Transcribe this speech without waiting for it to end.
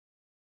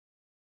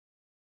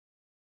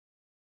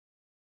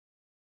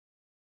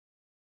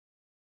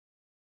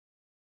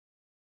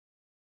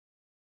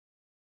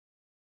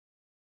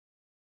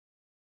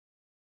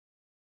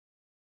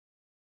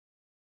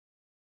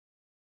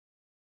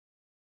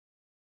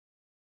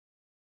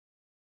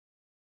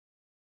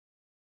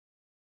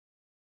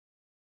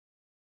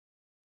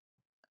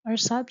Our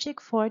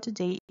subject for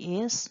today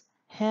is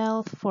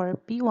Health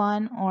for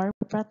P1 or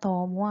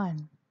Pratom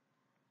 1.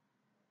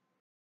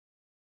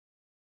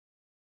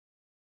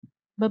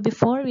 But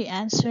before we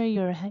answer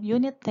your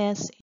unit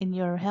test in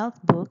your health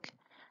book,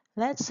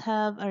 let's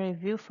have a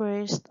review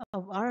first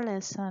of our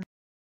lesson.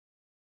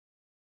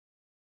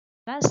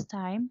 Last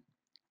time,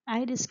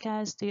 I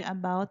discussed to you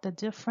about the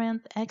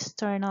different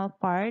external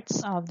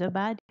parts of the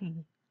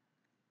body.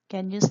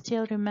 Can you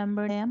still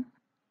remember them?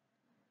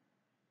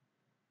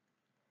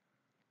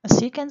 As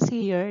you can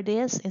see here,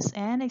 this is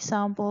an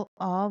example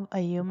of a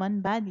human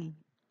body.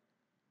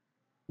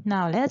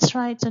 Now let's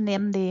try to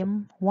name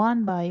them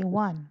one by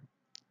one.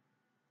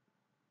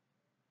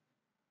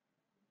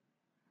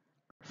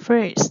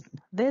 First,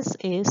 this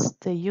is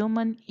the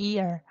human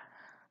ear.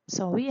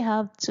 So we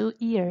have two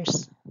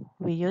ears.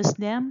 We use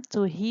them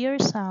to hear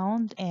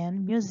sound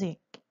and music.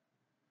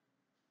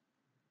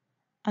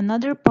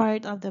 Another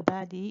part of the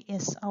body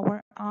is our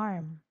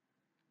arm.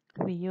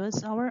 We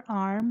use our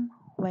arm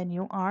when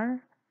you are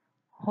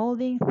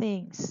holding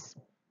things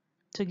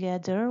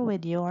together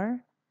with your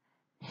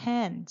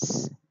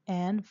hands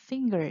and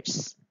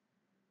fingers.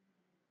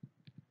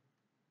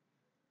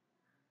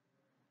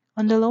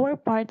 On the lower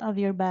part of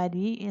your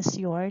body is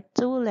your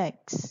two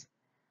legs.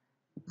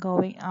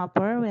 Going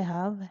upper, we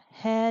have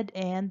head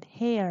and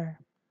hair.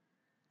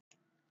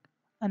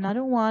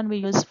 Another one we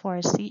use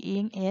for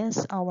seeing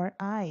is our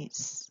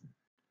eyes.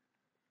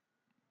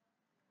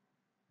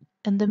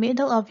 In the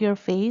middle of your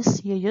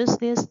face, you use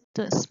this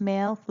to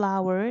smell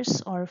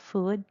flowers or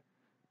food.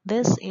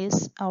 This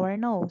is our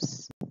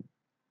nose.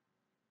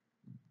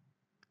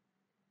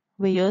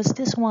 We use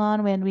this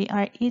one when we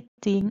are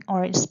eating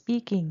or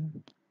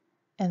speaking.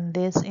 And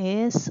this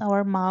is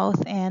our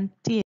mouth and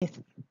teeth.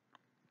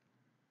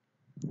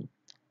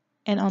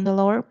 And on the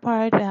lower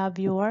part, we have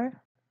your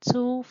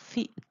 2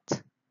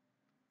 feet.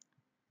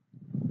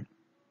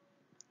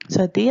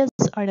 So these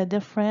are the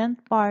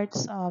different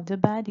parts of the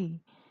body.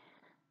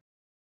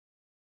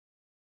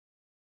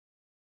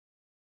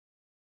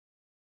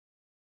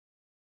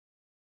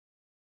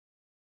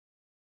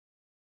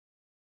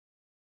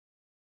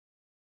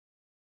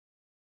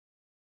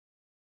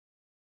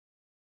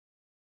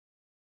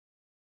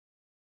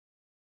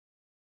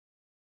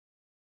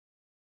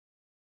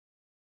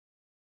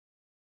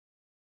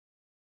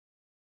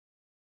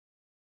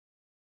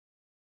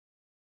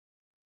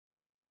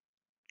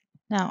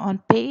 Now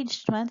on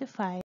page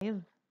 25,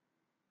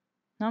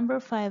 number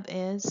 5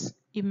 is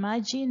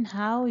imagine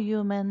how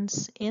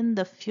humans in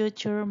the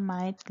future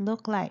might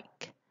look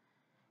like.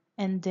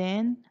 And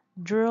then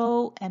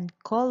draw and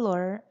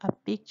color a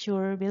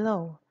picture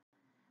below.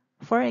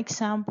 For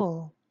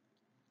example,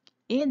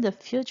 in the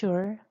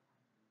future,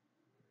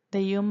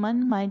 the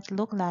human might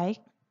look like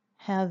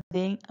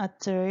having a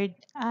third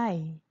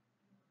eye.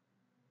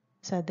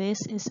 So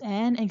this is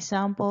an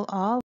example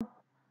of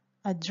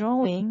a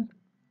drawing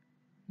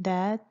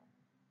that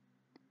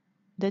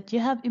you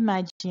have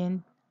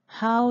imagined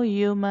how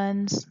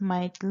humans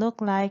might look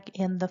like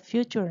in the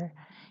future.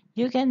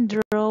 You can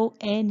draw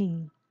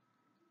any.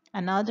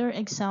 Another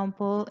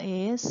example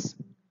is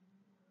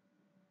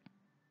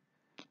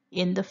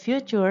in the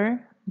future,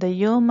 the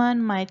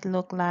human might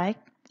look like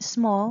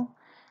small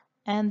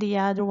and the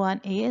other one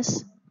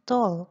is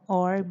tall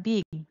or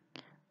big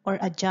or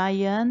a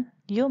giant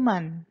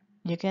human.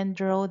 You can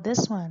draw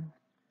this one.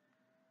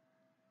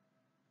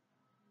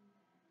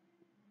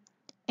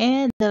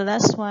 And the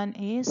last one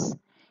is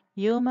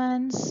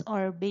humans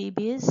or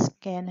babies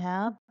can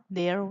have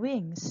their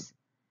wings.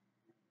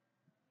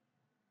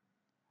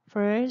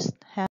 First,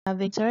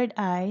 having third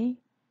eye,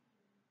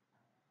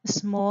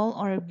 small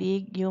or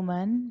big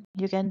human,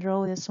 you can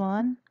draw this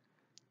one.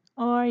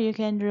 Or you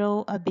can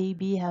draw a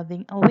baby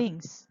having a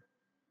wings.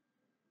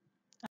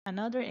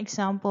 Another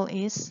example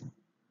is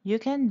you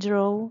can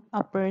draw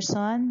a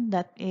person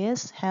that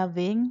is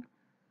having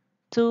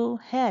 2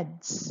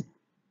 heads.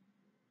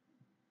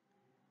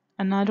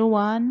 Another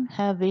one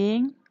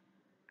having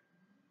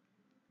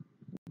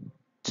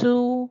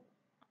 2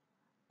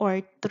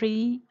 or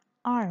 3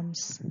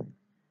 arms.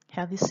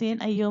 Have you seen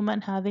a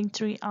human having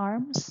 3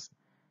 arms?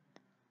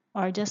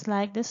 Or just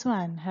like this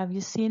one, have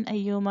you seen a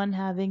human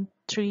having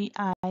 3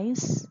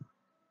 eyes?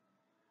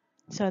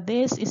 So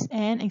this is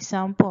an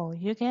example.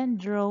 You can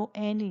draw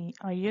any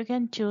or you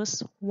can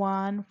choose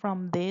one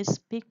from this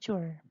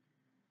picture.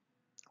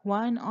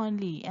 One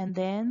only, and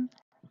then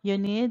you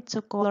need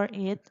to color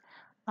it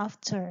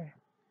after.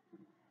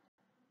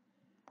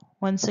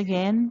 Once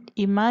again,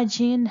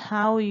 imagine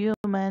how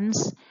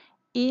humans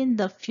in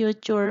the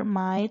future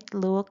might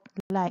look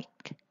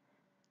like.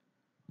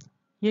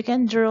 You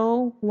can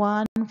draw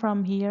one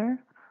from here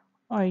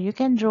or you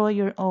can draw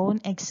your own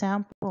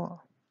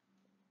example.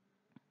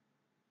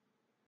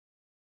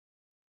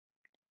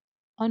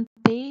 On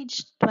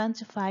page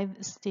 25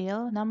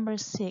 still, number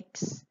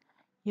 6,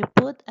 you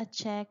put a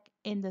check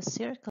in the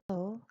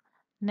circle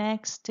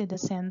next to the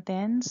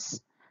sentence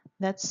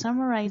that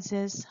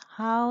summarizes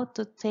how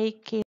to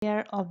take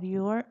care of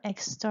your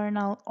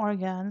external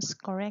organs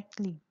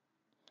correctly.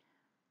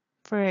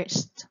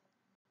 First,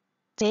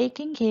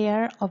 taking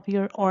care of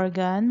your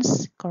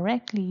organs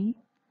correctly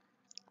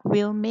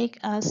will make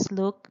us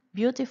look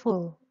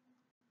beautiful.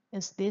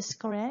 Is this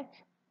correct?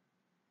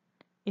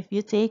 If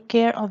you take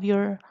care of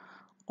your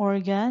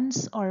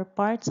organs or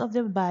parts of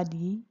the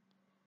body,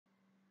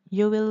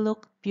 you will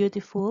look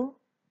beautiful.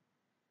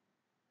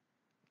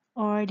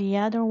 Or the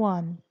other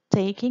one,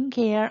 taking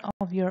care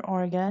of your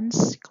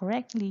organs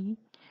correctly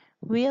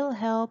will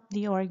help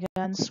the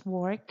organs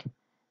work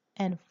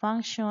and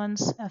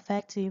functions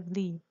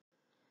effectively.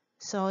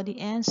 So the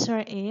answer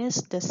is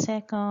the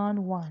second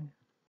one.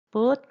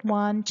 Put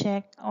one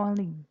check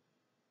only.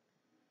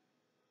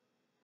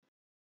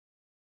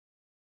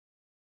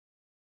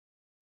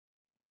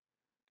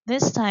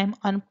 This time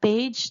on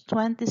page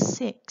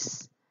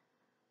 26,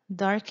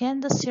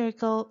 darken the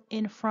circle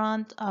in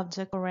front of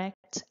the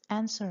correct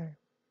answer.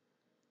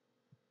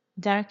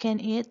 Darken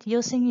it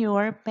using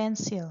your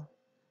pencil.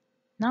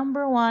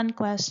 Number one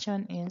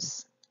question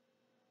is,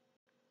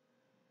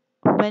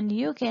 when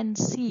you can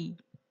see,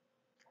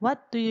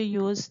 what do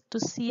you use to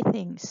see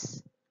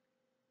things?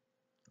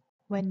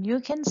 When you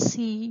can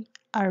see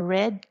a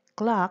red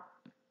clock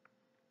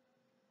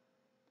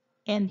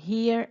and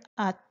hear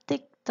a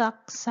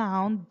tick-tock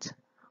sound,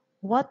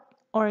 what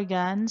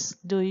organs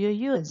do you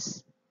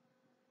use?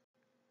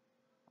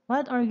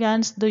 What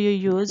organs do you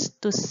use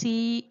to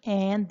see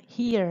and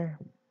hear?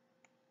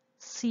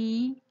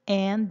 See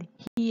and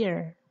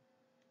hear.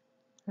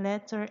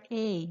 Letter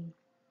A.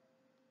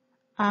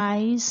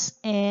 Eyes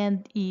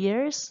and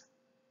ears.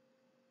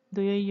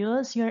 Do you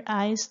use your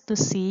eyes to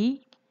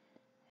see?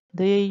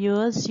 Do you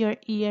use your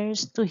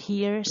ears to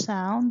hear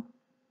sound?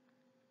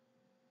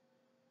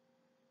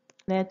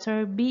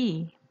 Letter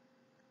B.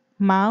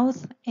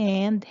 Mouth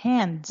and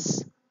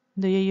hands.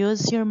 Do you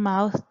use your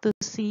mouth to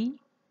see?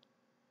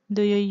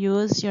 Do you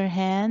use your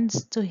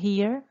hands to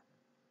hear?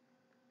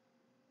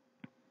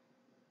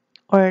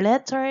 Or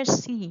letter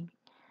C.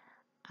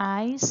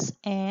 Eyes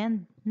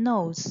and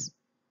nose.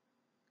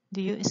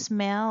 Do you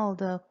smell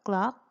the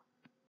clock?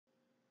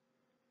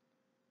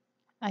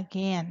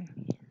 Again,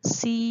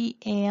 see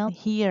and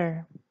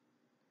hear.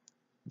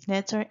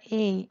 Letter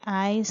A.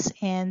 Eyes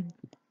and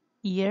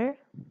ear.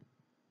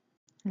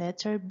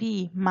 Letter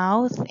B.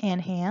 Mouth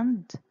and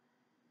hand.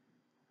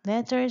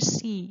 Letter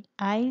C.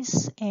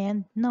 Eyes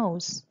and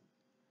nose.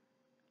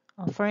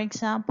 For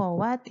example,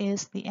 what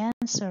is the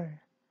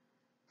answer?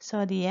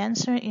 So the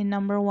answer in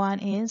number one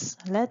is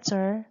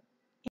letter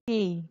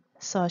A.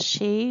 So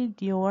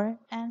shade your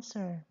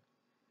answer.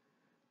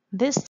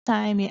 This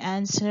time you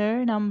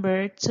answer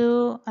number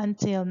 2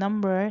 until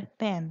number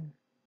 10.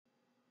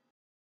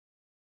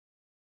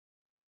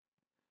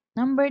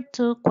 Number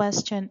 2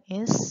 question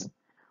is,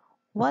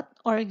 what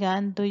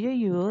organ do you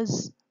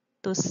use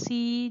to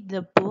see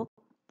the book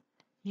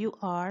you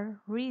are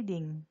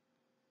reading?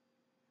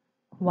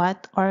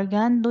 What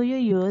organ do you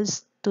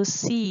use to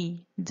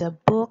see the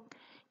book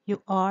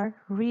you are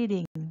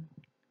reading?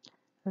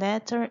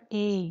 Letter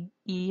A,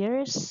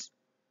 ears.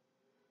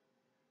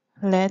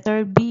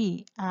 Letter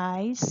B,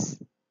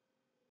 eyes.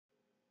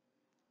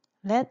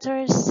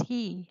 Letter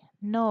C,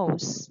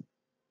 nose.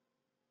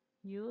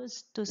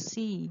 Use to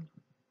see.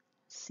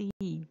 C.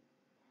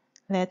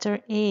 Letter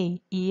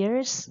A,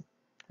 ears.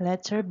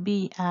 Letter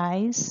B,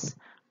 eyes.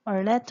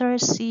 Or letter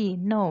C,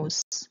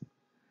 nose.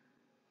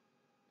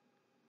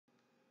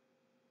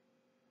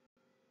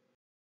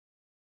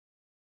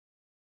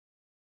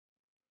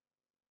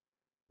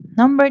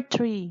 Number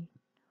 3.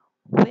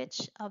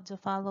 Which of the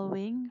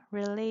following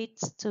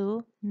relates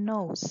to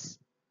nose?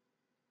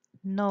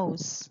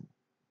 Nose.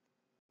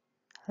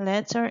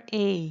 Letter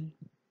A.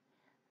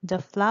 The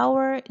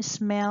flower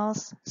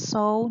smells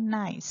so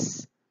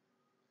nice.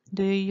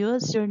 Do you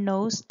use your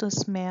nose to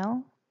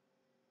smell?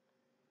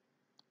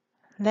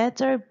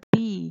 Letter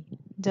B.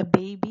 The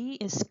baby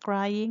is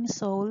crying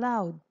so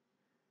loud.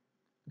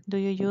 Do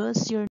you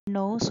use your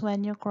nose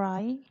when you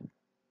cry?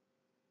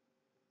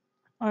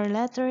 Or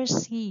letter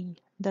C.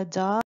 The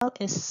doll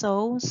is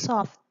so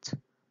soft.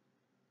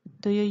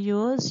 Do you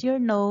use your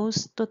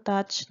nose to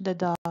touch the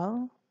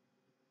doll?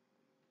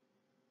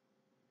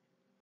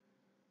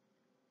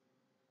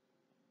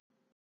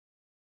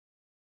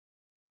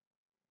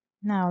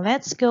 Now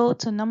let's go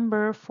to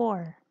number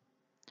 4.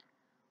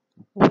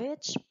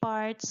 Which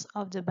parts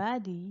of the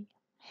body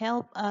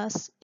help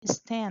us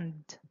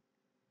stand?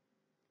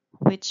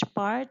 Which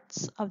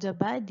parts of the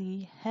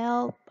body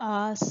help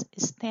us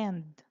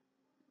stand?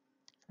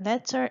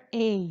 Letter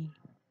A.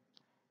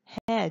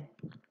 Head.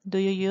 Do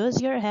you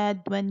use your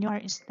head when you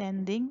are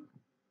standing?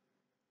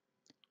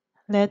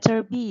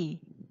 Letter B.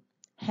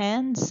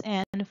 Hands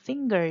and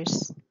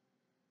fingers.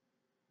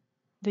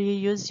 Do you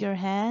use your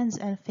hands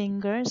and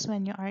fingers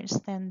when you are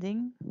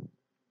standing?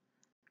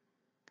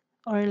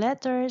 Or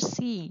letter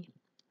C.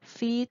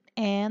 Feet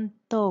and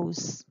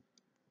toes.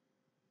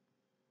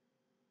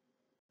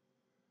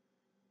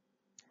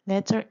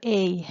 Letter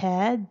A.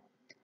 Head.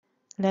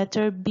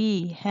 Letter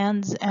B.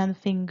 Hands and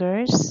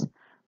fingers.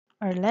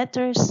 Or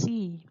letter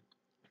C.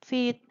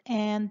 Feet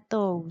and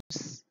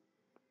toes.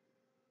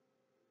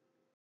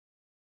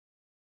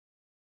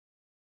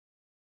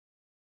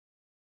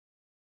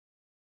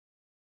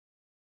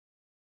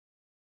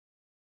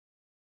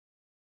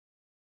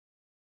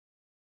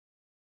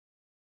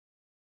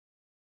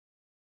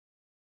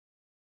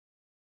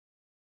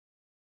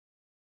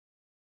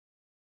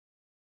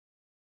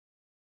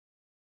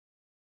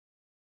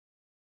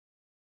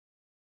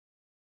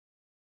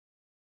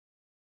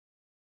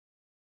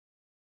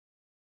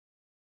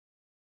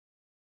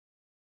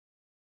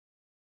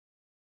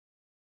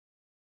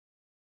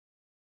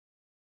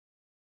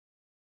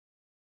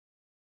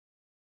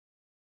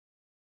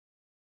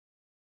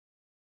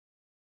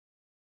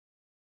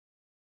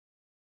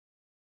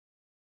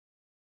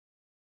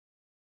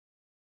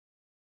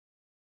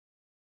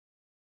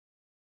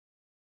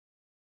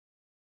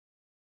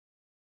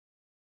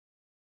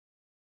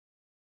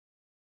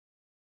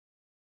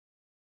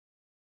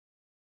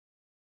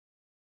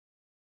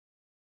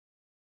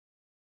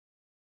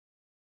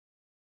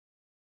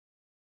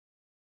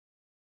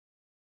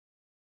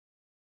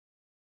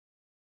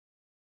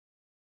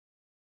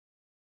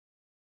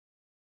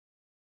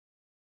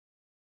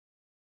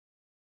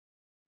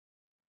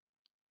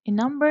 In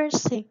number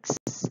 6,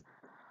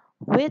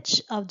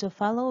 which of the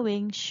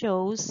following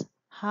shows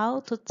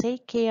how to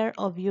take care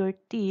of your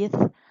teeth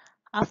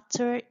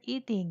after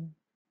eating?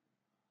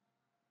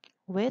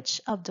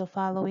 Which of the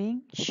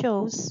following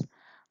shows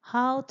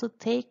how to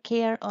take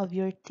care of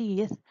your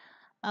teeth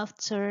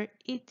after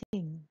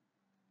eating?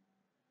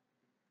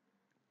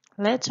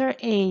 Letter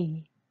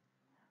A.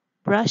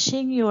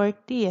 Brushing your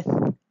teeth.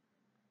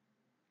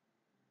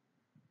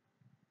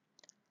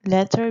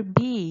 Letter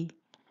B.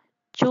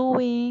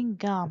 Chewing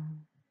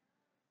gum.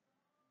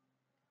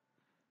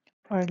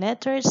 Or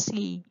letter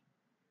C.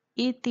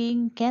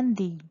 Eating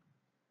candy.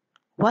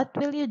 What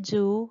will you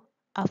do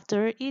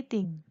after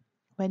eating?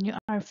 When you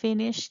are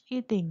finished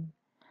eating?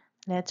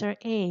 Letter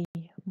A.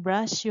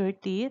 Brush your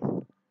teeth.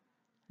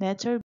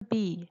 Letter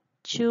B.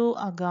 Chew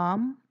a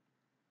gum.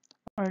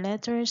 Or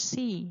letter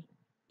C.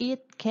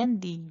 Eat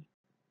candy.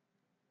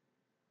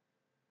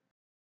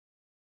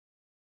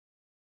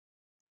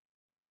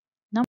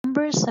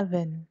 Number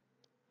 7.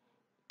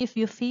 If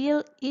you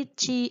feel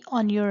itchy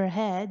on your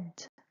head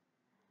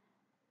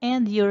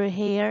and your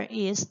hair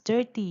is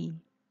dirty,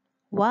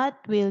 what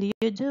will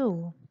you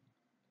do?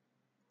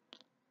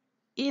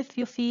 If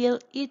you feel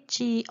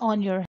itchy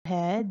on your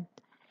head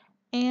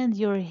and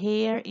your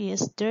hair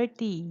is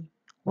dirty,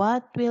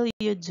 what will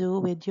you do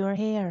with your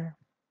hair?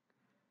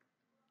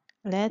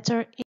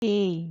 Letter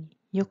A.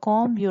 You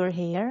comb your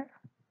hair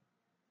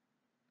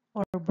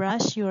or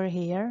brush your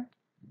hair.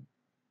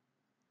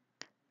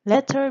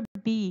 Letter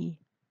B.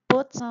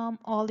 Put some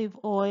olive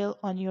oil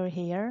on your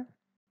hair.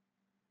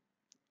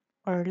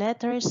 Or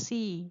letter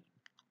C.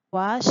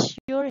 Wash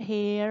your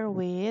hair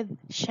with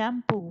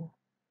shampoo.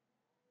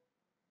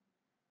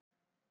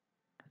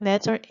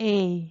 Letter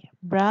A.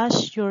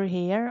 Brush your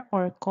hair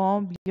or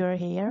comb your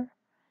hair.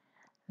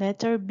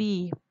 Letter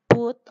B.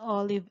 Put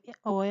olive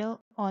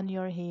oil on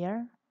your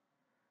hair.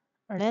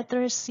 Or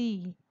letter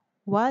C.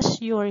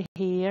 Wash your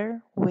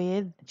hair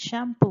with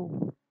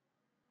shampoo.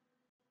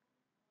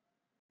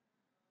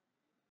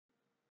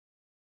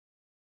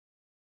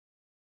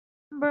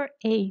 Number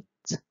 8.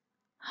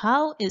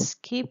 How is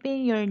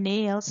keeping your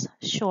nails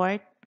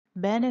short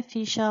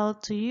beneficial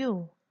to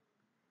you?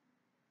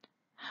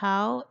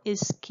 How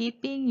is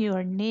keeping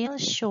your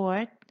nails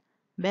short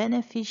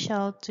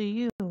beneficial to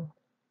you?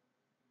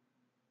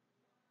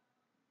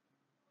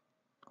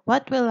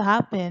 What will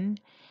happen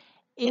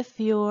if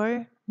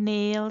your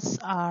nails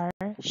are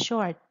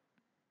short?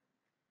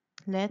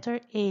 Letter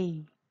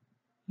A.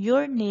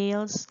 Your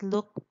nails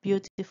look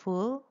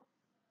beautiful.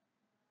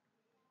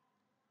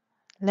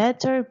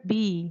 Letter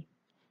B.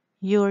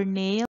 Your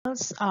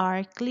nails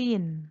are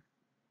clean.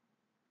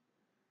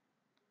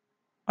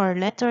 Or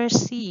letter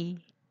C.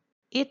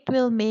 It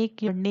will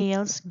make your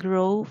nails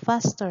grow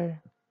faster.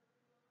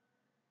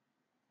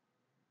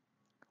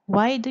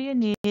 Why do you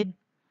need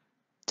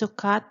to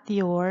cut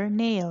your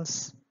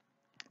nails?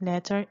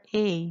 Letter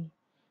A.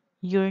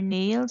 Your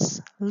nails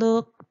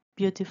look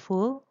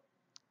beautiful.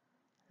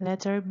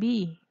 Letter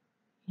B.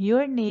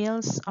 Your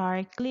nails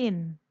are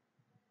clean.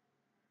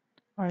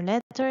 Or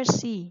letter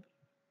C.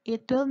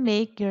 It will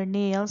make your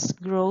nails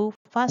grow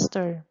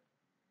faster.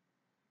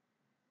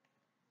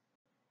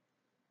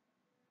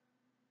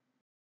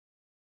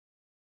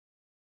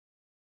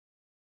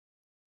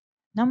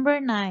 Number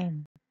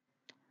 9.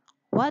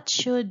 What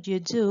should you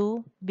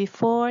do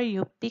before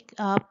you pick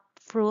up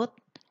fruit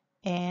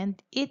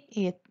and eat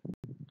it?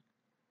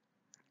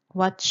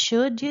 What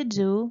should you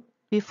do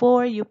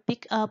before you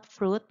pick up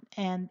fruit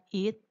and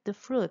eat the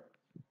fruit?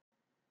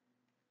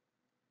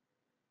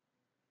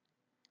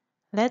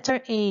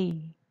 Letter A.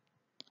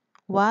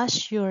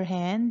 Wash your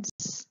hands.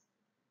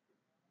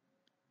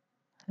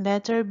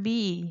 Letter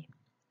B.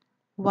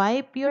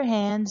 Wipe your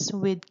hands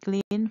with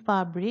clean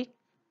fabric.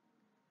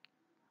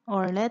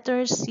 Or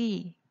letter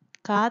C.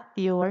 Cut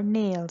your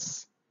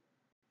nails.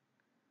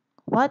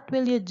 What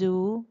will you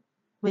do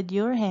with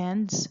your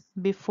hands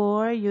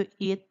before you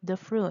eat the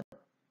fruit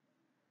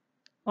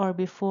or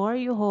before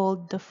you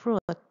hold the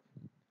fruit?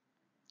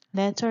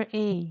 Letter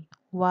A.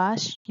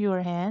 Wash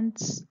your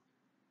hands.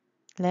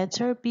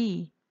 Letter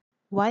B.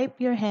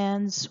 Wipe your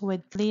hands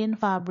with clean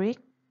fabric.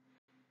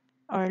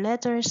 Or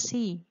letter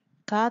C.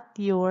 Cut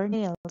your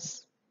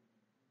nails.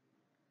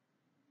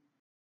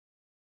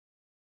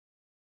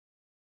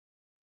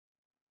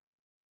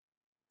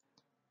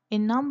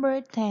 In number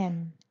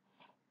 10,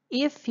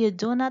 if you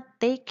do not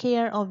take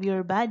care of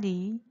your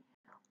body,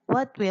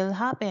 what will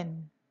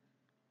happen?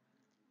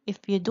 If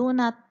you do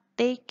not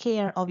take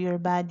care of your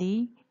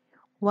body,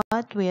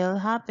 what will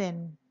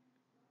happen?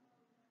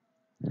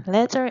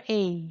 Letter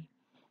A.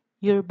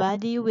 Your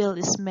body will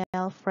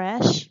smell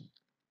fresh.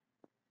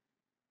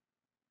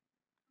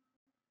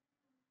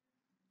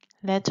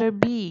 Letter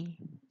B.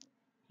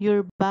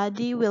 Your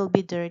body will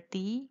be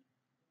dirty.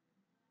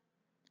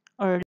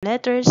 Or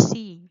letter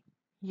C.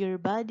 Your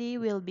body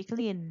will be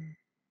clean.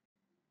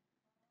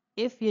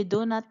 If you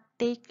do not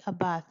take a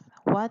bath,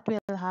 what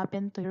will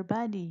happen to your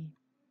body?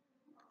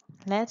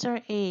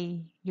 Letter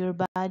A. Your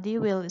body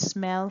will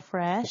smell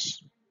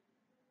fresh.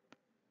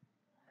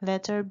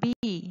 Letter B,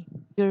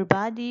 your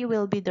body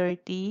will be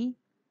dirty.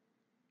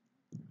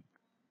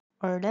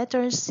 Or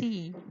letter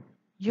C,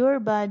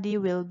 your body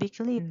will be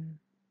clean.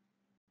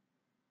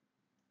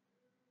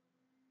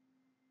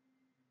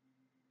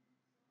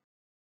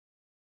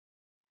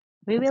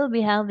 We will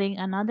be having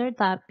another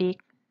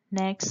topic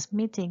next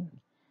meeting.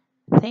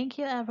 Thank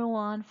you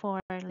everyone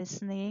for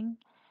listening.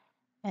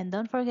 And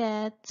don't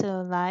forget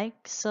to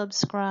like,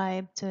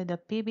 subscribe to the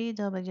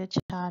PBW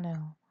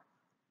channel.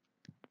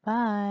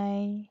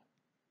 Bye.